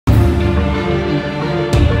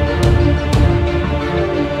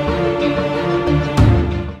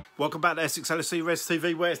Welcome back to Essex LFC Reds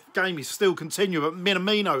TV, where the game is still continuing, but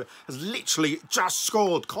Minamino has literally just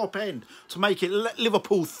scored Cop End to make it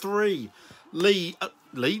Liverpool 3,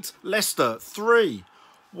 Leicester 3.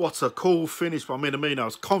 What a cool finish by Minamino. I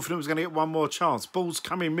was confident he was going to get one more chance. Ball's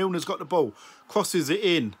coming, Milner's got the ball, crosses it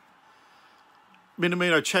in.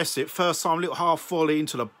 Minamino chests it, first time little half volley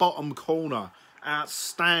into the bottom corner.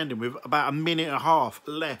 Outstanding, with about a minute and a half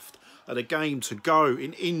left of the game to go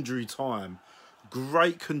in injury time.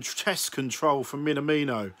 Great chest control from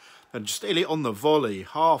Minamino, and just hit it on the volley,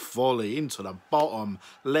 half volley into the bottom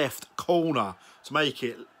left corner to make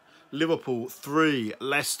it Liverpool 3,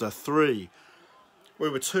 Leicester 3. We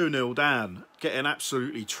were 2-0 down, getting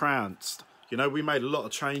absolutely trounced. You know, we made a lot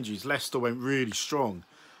of changes. Leicester went really strong.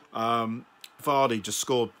 Vardy just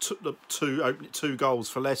scored two goals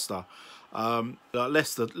for Leicester.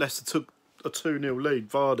 Leicester took a 2-0 lead.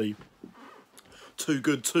 Vardy, two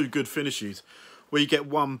good finishes. We get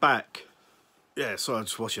one back. Yeah, so I'm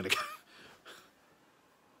just watching it.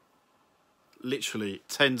 Literally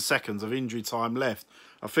 10 seconds of injury time left.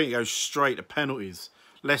 I think it goes straight to penalties.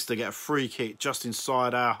 Leicester get a free kick just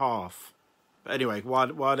inside our half. But anyway,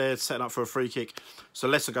 while they're setting up for a free kick, so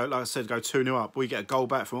Leicester go, like I said, go 2-0 up. We get a goal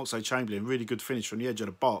back from Oxlade-Chamberlain. Really good finish from the edge of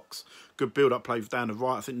the box. Good build-up play down the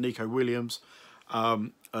right. I think Nico Williams.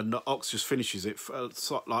 And Ox just finishes it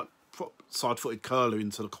like side-footed curler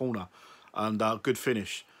into the corner. And good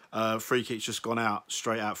finish. Free kick's just gone out,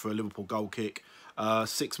 straight out for a Liverpool goal kick.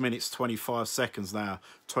 6 minutes, 25 seconds now.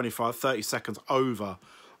 30 seconds over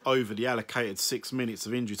the allocated 6 minutes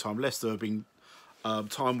of injury time. Leicester have been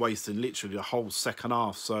time wasting literally the whole second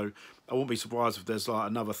half. So I wouldn't be surprised if there's like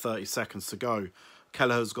another 30 seconds to go.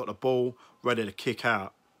 Kelleher's got the ball, ready to kick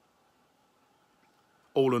out.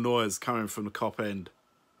 All the noise coming from the Cop End.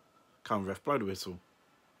 Come on, ref, blow the whistle.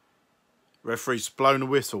 Referee's blown the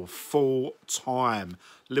whistle. Full time.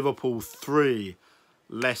 Liverpool 3,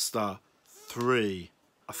 Leicester 3.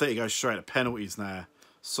 I think it goes straight to penalties now.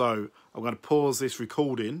 So I'm going to pause this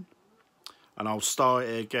recording and I'll start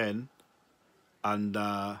it again. And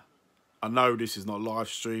I know this is not live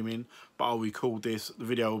streaming, but I'll record this. The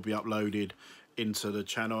video will be uploaded into the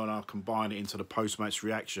channel and I'll combine it into the post-match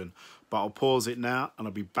reaction. But I'll pause it now and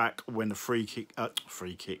I'll be back when the free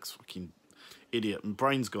kicks, fucking idiot, my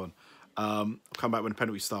brain's gone. I'll come back when the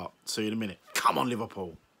penalties start. See you in a minute. Come on,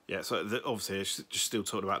 Liverpool. Yeah, so obviously I just still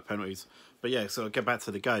talking about the penalties. But yeah, so I'll get back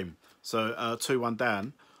to the game. So 2-1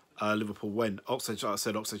 down, Liverpool went. Like I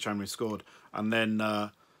said, Oxlade-Chamberlain scored. And then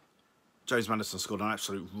James Maddison scored an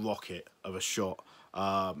absolute rocket of a shot.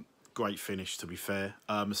 Great finish, to be fair.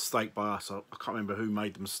 Mistake by us. I can't remember who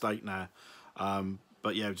made the mistake now.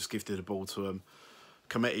 But yeah, we just gifted the ball to him.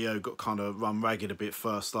 Cometio got kind of run ragged a bit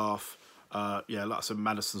first half. Yeah, like I said,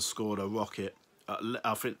 Maddison scored a rocket.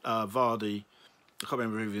 I think Vardy, I can't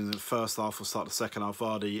remember if it was in the first half or start the second half.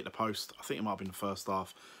 Vardy hit the post. I think it might have been the first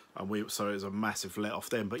half. And so it was a massive let off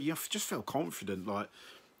then. But you just felt confident, like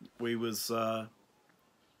we was going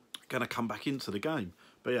to come back into the game.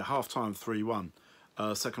 But yeah, half time 3-1.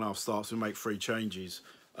 Second half starts, we make 3 changes.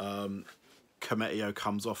 Cometio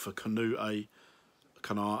comes off for Canate.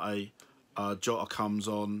 Jota comes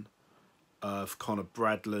on for Connor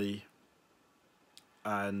Bradley.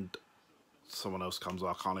 And someone else comes on.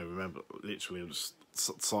 I can't even remember. Literally, I'm just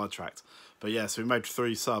sidetracked. But yeah, so we made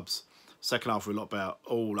 3 subs. Second half, we locked out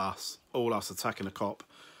all us attacking the Cop,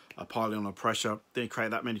 piling on the pressure. Didn't create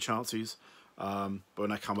that many chances. But when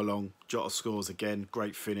they come along, Jota scores again.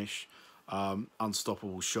 Great finish.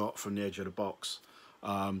 Unstoppable shot from the edge of the box.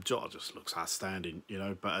 Jota just looks outstanding, you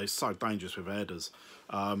know, but it's so dangerous with headers.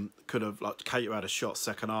 Could have, like, Cater had a shot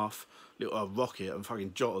second half, little rocket, and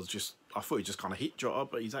fucking Jota's just, I thought he just kind of hit Jota,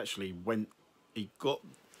 but he's actually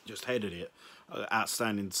just headed it.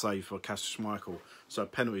 Outstanding save for Cassius Schmeichel. So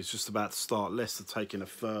penalty's just about to start. Leicester taking the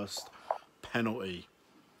first penalty.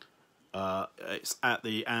 It's at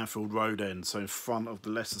the Anfield Road end, so in front of the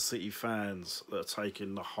Leicester City fans that are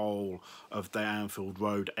taking the whole of the Anfield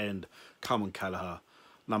Road end. Come on, Kelleher.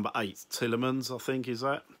 Number 8, Tillemans, I think, is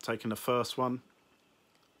that? Taking the first one.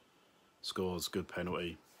 Scores, good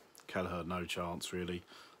penalty. Kelleher, no chance, really.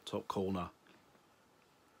 Top corner.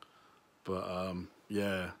 But,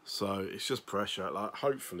 yeah, so it's just pressure. Like,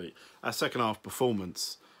 hopefully, our second half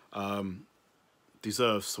performance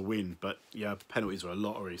deserves to win, but yeah, penalties are a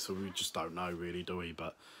lottery, so we just don't know really, do we?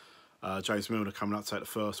 But James Milner coming up to take the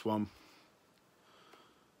first one.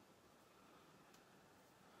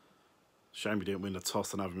 Shame we didn't win the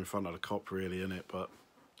toss and have him in front of the Cop, really, innit? But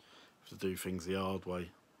have to do things the hard way.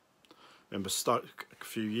 Remember Stoke a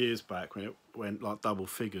few years back when it went like double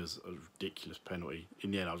figures, a ridiculous penalty. In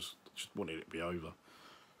the end, I just wanted it to be over.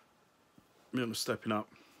 Milner stepping up.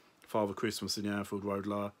 Father Christmas in the Anfield Road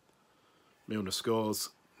lie. Milner scores.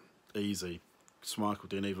 Easy. Schmeichel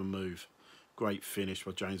didn't even move. Great finish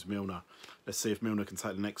by James Milner. Let's see if Milner can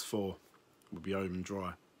take the next 4. We'll be home and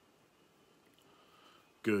dry.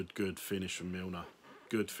 Good finish from Milner.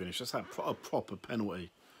 Good finish. That's a proper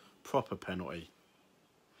penalty. Proper penalty.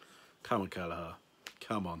 Come on, Kelleher.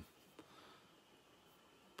 Come on.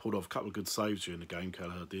 Pulled off a couple of good saves during the game,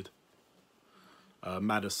 Kelleher did.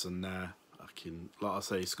 Maddison there. Like I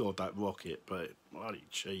say, he scored that rocket, but bloody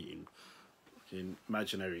cheating.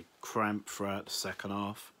 Imaginary cramp throughout the second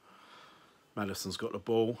half. Maddison's got the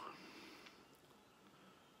ball.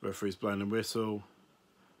 Referee's blowing the whistle.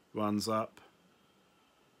 Runs up.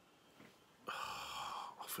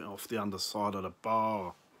 I think off the underside of the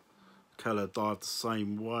bar. Keller dived the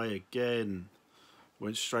same way again.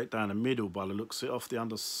 Went straight down the middle by the looks of it, off the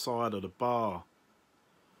underside of the bar.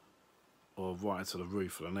 Or right into the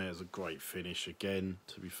roof. And there's a great finish again.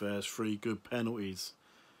 To be fair, it's 3 good penalties.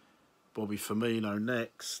 Bobby Firmino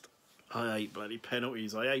next. I hate bloody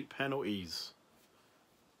penalties. I hate penalties.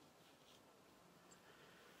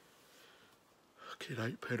 Fucking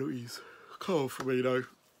hate penalties. Come on, Firmino.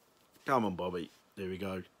 Come on, Bobby. There we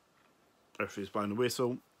go. Referee's blowing the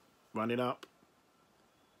whistle. Running up.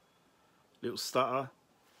 Little stutter.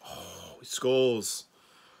 Oh, he scores.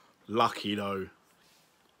 Lucky, though.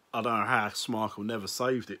 I don't know how Schmeichel never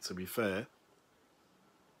saved it, to be fair.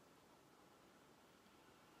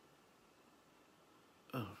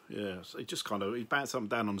 Oh, yeah. So he just he bounced up and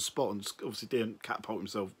down on the spot and obviously didn't catapult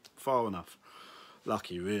himself far enough.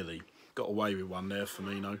 Lucky, really. Got away with one there,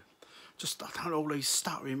 Firmino. Just, I don't know, all these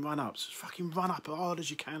stuttering run-ups. Just fucking run up as hard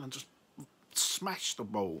as you can and just smash the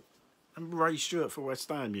ball. And Ray Stewart for West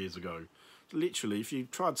Ham years ago. Literally, if you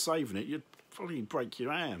tried saving it, you'd probably break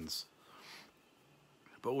your hands.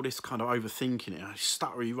 But all this kind of overthinking it,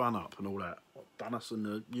 stuttery run-up and all that. Done us in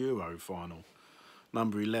the Euro final.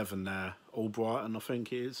 Number 11 there, Albrighton, I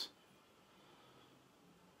think it is.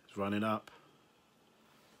 He's running up.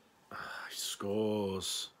 He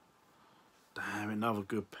scores. Damn, another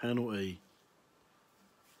good penalty.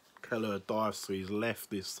 Keller dives to his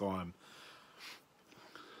left this time.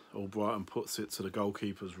 Albrighton puts it to the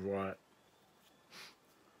goalkeeper's right.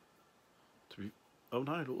 Oh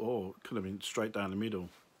no, oh, it could have been straight down the middle.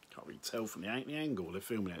 Can't really tell from the angle they're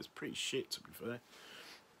filming it. It's pretty shit, to be fair.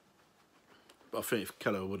 But I think if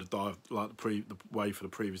Keller would have dived like the way for the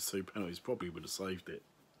previous 2 penalties, probably would have saved it.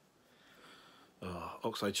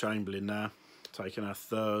 Oxlade-Chamberlain now, taking our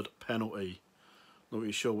 3rd penalty. Not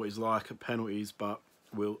really sure what he's like at penalties, but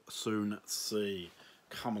we'll soon see.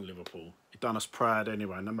 Come on, Liverpool. You've done us proud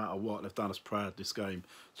anyway. No matter what, they've done us proud this game.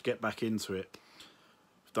 Let's get back into it.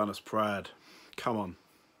 They've done us proud. Come on.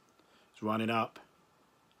 He's running up.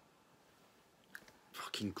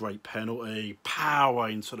 Fucking great penalty. Power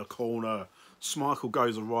into the corner. Schmeichel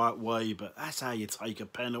goes the right way, but that's how you take a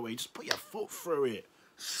penalty. Just put your foot through it.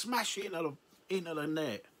 Smash it into the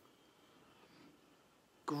net.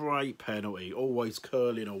 Great penalty. Always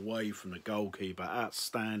curling away from the goalkeeper.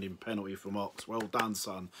 Outstanding penalty from Ox. Well done,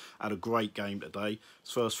 son. Had a great game today.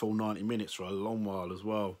 His first full 90 minutes for a long while as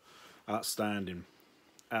well. Outstanding.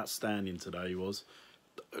 Outstanding today he was.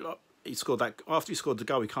 He scored that. After he scored the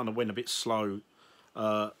goal, he kind of went a bit slow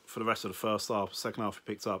for the rest of the first half. Second half he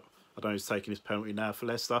picked up. I don't know who's taking his penalty now for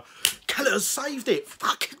Leicester. Keller's saved it.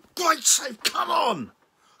 Fucking great save. Come on.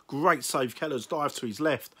 Great save. Keller's dived to his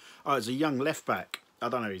left. Oh, it's a young left back. I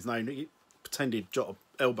don't know his name. He pretended Jota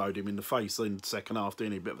elbowed him in the face in the second half,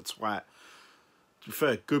 didn't he? A bit of a twat. To be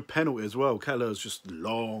fair, good penalty as well. Keller's just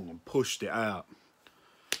long and pushed it out.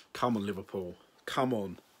 Come on, Liverpool. Come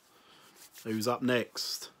on. Who's up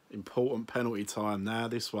next? Important penalty time now,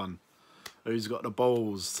 this one. Who's got the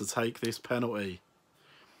balls to take this penalty?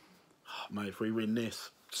 Oh, mate, if we win this,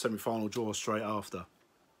 semi-final draw straight after.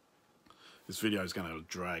 This video is going to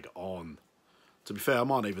drag on. To be fair,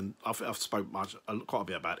 I've spoke quite a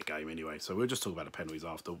bit about the game anyway, so we'll just talk about the penalties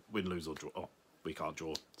after. Win, lose or draw. Oh, we can't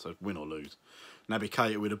draw, so win or lose. Naby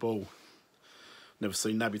Keita with the ball. Never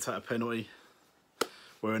seen Naby take a penalty.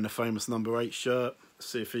 Wearing the famous number 8 shirt.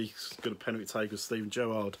 See if he's got a penalty take with Steven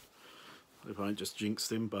Gerrard. If I ain't just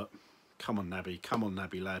jinxed him, but come on, Naby. Come on,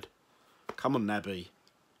 Naby, lad. Come on, Naby.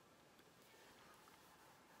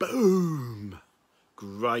 Boom!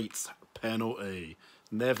 Great penalty.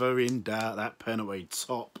 Never in doubt, that penalty.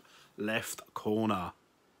 Top left corner.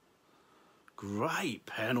 Great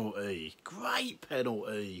penalty. Great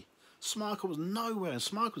penalty. Schmeichel was nowhere.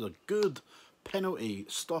 Schmeichel's a good penalty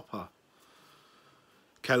stopper.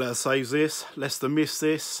 Keller saves this. Leicester miss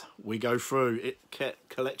this. We go through.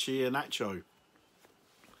 Kelechi Iheanacho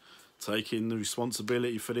taking the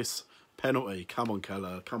responsibility for this penalty. Come on,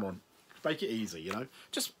 Keller. Come on. Make it easy, you know.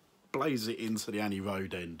 Just blaze it into the Annie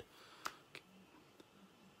Road end.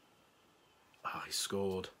 Ah, he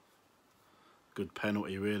scored. Good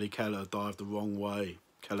penalty, really. Keller dived the wrong way.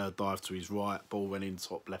 Keller dived to his right. Ball went in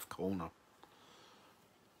top left corner.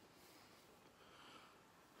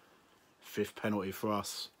 5th penalty for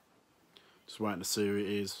us. Just waiting to see who it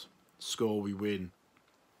is. Score, we win.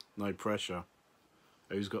 No pressure.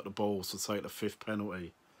 Who's got the balls to take the 5th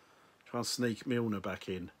penalty? Try and sneak Milner back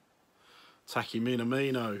in. Taki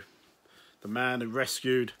Minamino, the man who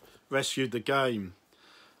rescued the game.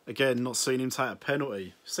 Again, not seeing him take a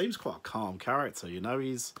penalty. Seems quite a calm character, you know.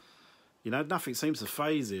 Nothing seems to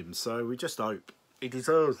faze him. So we just hope he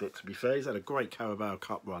deserves it. To be fair, he's had a great Carabao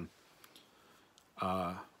Cup run.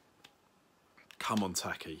 Come on,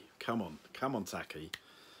 Taki. Come on, Taki.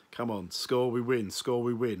 Come on, score, we win. Score,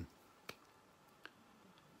 we win.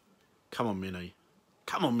 Come on, Mini.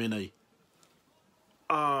 Come on, Mini.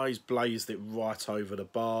 Ah, he's blazed it right over the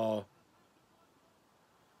bar.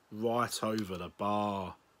 Right over the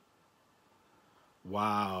bar.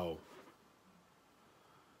 Wow.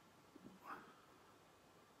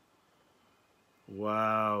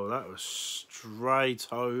 Wow, that was straight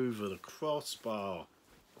over the crossbar.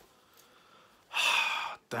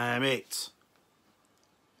 Damn it.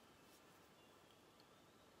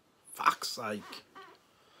 Fuck's sake.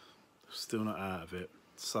 Still not out of it.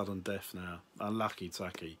 Sudden death now. Unlucky,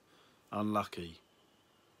 Taki. Unlucky.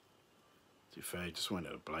 To be fair, he just went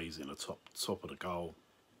at a blaze in the top of the goal.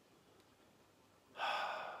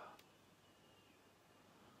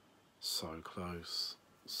 So close.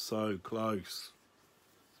 So close.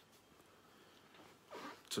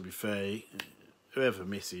 To be fair, whoever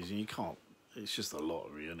misses, you can't. It's just a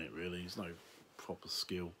lottery, isn't it, really? There's no proper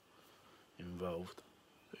skill involved.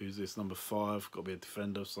 Who's this? Number 5. Got to be a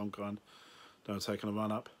defender of some kind. Don't take a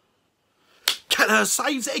run up. Keller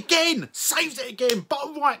saves it again! Saves it again!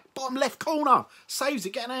 Bottom right, bottom left corner. Saves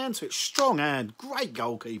it, getting a hand to it. Strong hand. Great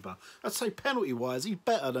goalkeeper. I'd say penalty-wise, he's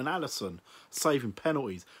better than Alisson. Saving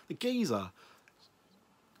penalties. The geezer...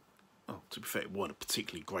 Oh, to be fair, it wasn't a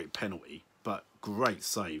particularly great penalty, but great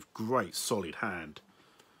save. Great solid hand.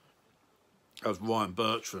 That was Ryan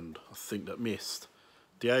Bertrand, I think, that missed.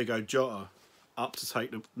 Diego Jota up to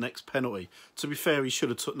take the next penalty. To be fair, he should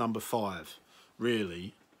have took number 5.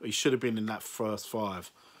 Really. He should have been in that first 5.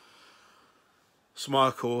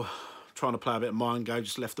 Schmeichel, trying to play a bit of mind game,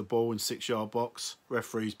 just left the ball in 6-yard box.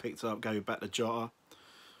 Referees picked it up, gave it back to Jota.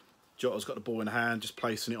 Jota's got the ball in hand, just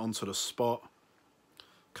placing it onto the spot.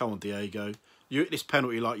 Come on, Diego. You hit this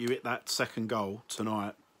penalty like you hit that second goal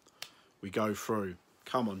tonight. We go through.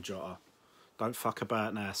 Come on, Jota. Don't fuck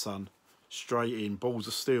about now, son. Straight in. Balls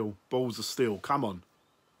are still. Balls are still. Come on.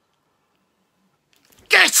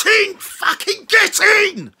 Get in! Fucking get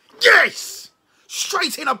in! Yes!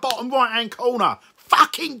 Straight in a bottom right-hand corner.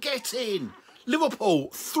 Fucking get in! Liverpool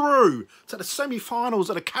through to the semi-finals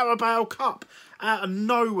of the Carabao Cup. Out of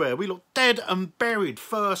nowhere. We looked dead and buried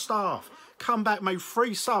first half. Come back, made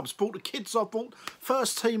 3 subs. Brought the kids off. Brought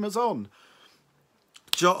first teamers on.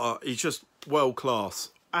 Jota is just world class.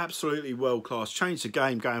 Absolutely world class. Changed the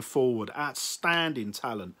game going forward. Outstanding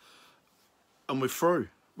talent. And we're through.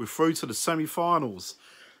 We're through to the semi-finals.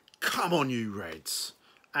 Come on, you Reds.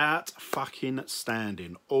 Out fucking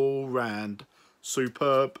standing. All round.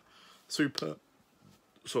 Superb. Superb.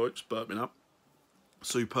 Sorry, just burping up.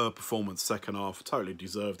 Superb performance second half. Totally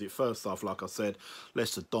deserved it. First half, like I said,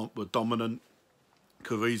 Leicester were dominant.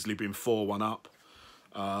 Could have easily been 4-1 up.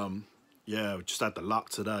 Yeah, we just had the luck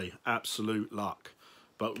today. Absolute luck.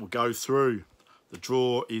 But we'll go through. The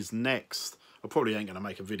draw is next. I probably ain't going to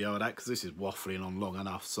make a video of that because this is waffling on long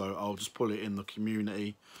enough. So I'll just put it in the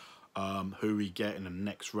community. Who we get in the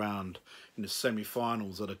next round in the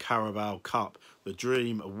semi-finals of the Carabao Cup. The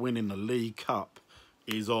dream of winning the League Cup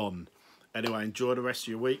is on. Anyway, enjoy the rest of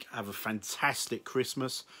your week. Have a fantastic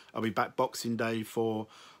Christmas. I'll be back Boxing Day for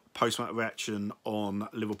post-match reaction on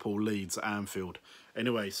Liverpool Leeds at Anfield.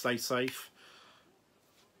 Anyway, stay safe.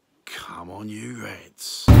 Come on, you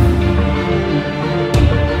Reds.